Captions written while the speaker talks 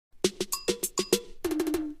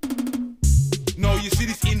No, you see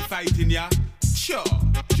this infighting, yeah? Sure,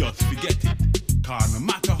 just forget it. Cause no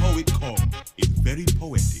matter how it come, it's very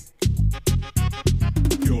poetic.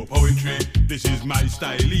 Pure poetry, this is my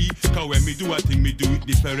style. Cause when me do a thing, me do it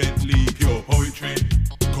differently. Pure poetry,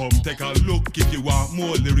 come take a look. If you want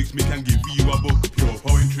more lyrics, me can give you a book. Pure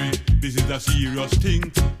poetry, this is a serious thing.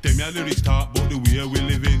 Tell me a lyrics talk about the way we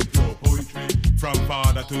live in. Pure poetry, from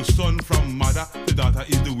father to son, from mother to daughter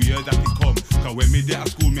is the way that it come. Cause when me there at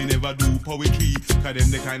school, me never do poetry. Cause them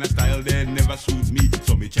the kind of style they never suit me.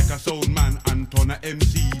 So me check a sound man and turn a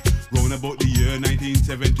MC. Round about the year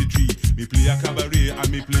 1973, me play a cabaret and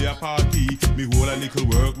me play a party. Me hold a little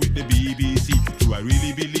work with the BBC. Do I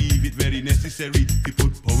really believe it very necessary to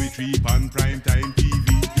put poetry on primetime TV?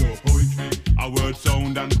 Pure poetry, a word,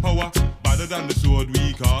 sound and power, better than the sword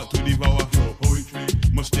we caught to devour. Pure poetry,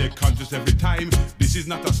 must stay conscious every time. This is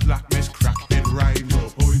not a slackness, crackhead rhyme.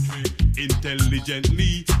 Pure poetry,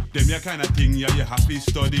 intelligently, them your kind of thing, yeah, you have to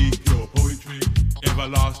study. Pure poetry,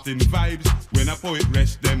 everlasting vibes. When a poet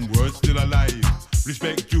rests, them words still alive.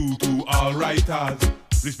 Respect due to all writers.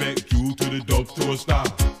 Respect due to the dub toaster.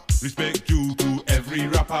 Respect due to every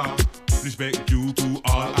rapper. Respect due to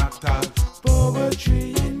all actors.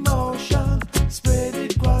 Poetry in motion, spread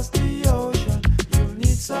it across the ocean. You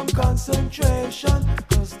need some concentration,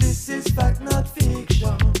 cause this is fact, not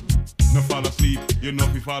fiction. No fall asleep, you know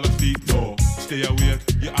if you fall asleep, no. Stay awake,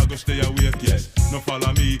 you are gonna stay awake, yes. No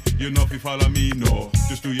follow me, you know if you follow me, no.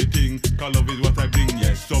 Just do your thing, cause love is what I bring,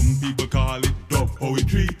 yes. Some people call it dub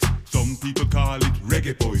poetry. Some people call it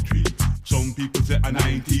reggae poetry. Some people say a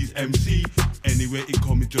 90s MC. Anyway it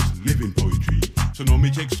come, it just living poetry. So now me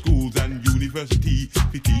check schools and university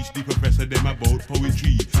to teach the professor them about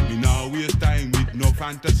poetry. Me now waste time with no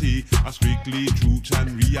fantasy, a strictly truth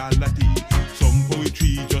and reality. Some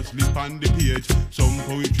poetry just live on the page. Some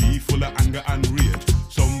poetry full of anger and rage.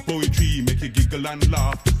 Some poetry make you giggle and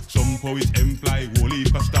laugh. Some poets imply whole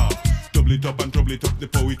heap of stuff. Double it up and trouble it up, the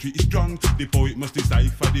poetry is strong. The poet must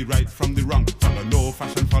decipher the right from the wrong. Follow no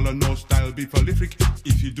fashion, follow no style, be prolific.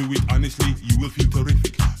 If you do it honestly, you will feel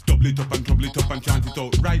terrific. Double it up and trouble it up and chant it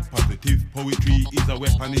out right. Positive poetry is a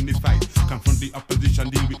weapon in the fight. Confront the opposition,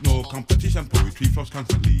 deal with no competition. Poetry flows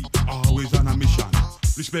constantly, always on a mission.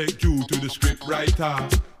 Respect due to the script writer.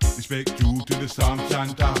 Respect due to the song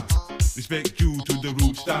chanter. Respect due to the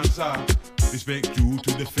roots dancer. Respect due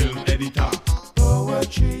to the film editor.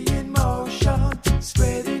 Poetry in motion,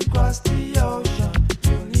 spread it across the ocean.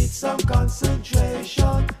 You need some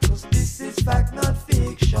concentration, cause this is fact, not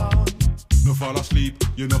fiction. No fall asleep,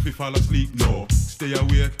 you know if you fall asleep, no. Stay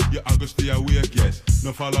awake, you are gonna stay awake, yes.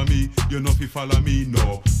 No follow me, you know if you follow me,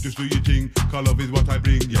 no. Just do your thing, cause love is what I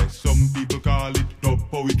bring, yes. Some people call it dub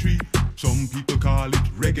poetry. Some people call it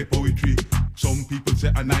reggae poetry. Some people say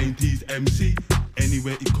a 90s MC.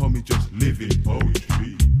 Anyway it come, it just living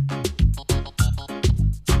poetry.